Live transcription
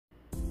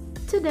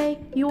Today,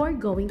 you are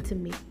going to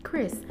meet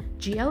Chris,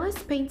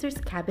 GLS Painter's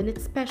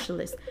cabinet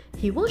specialist.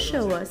 He will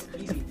show us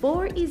the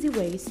 4 easy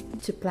ways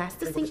to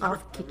plasticing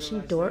off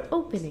kitchen door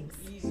openings.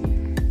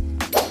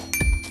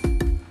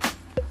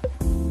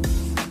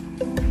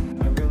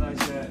 I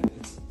realized that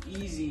it's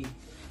easy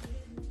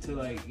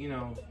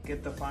to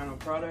get the final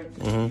product.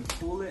 You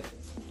pull it,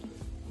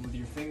 and with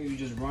your finger you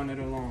just run it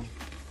along.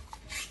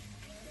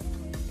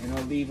 And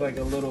it'll leave like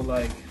a little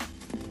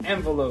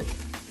envelope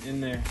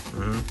in there.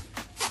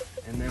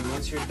 And then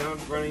once you're done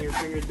running your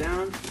finger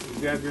down, you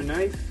grab your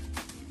knife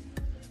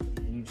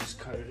and you just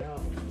cut it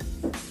out.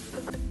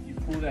 You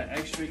pull that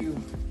extra you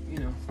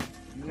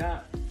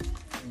got,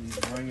 and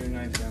you run your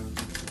knife down.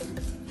 And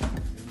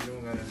you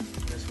don't gotta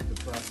mess with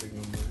the plastic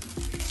no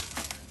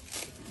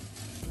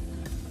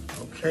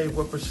more. Okay,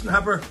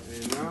 whippersnapper.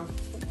 There you go.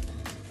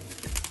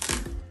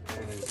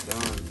 And it's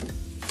done.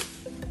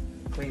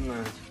 Clean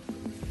lines.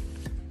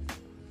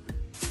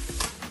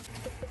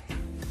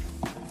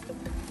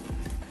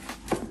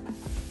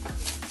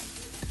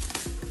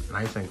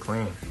 Nice and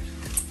clean.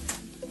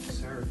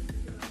 Sir,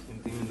 same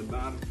thing in the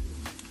bottom.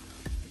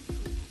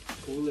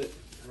 Pull it,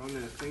 run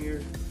that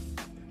finger.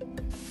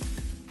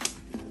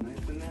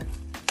 Knife in there.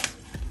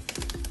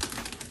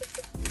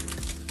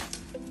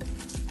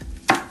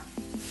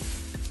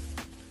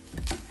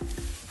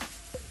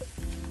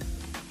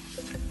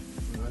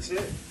 And that's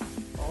it.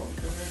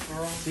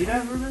 See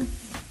that, Ruben?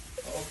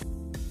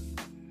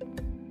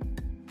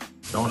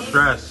 Don't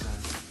stress.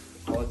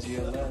 All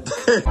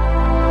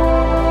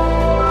GLS.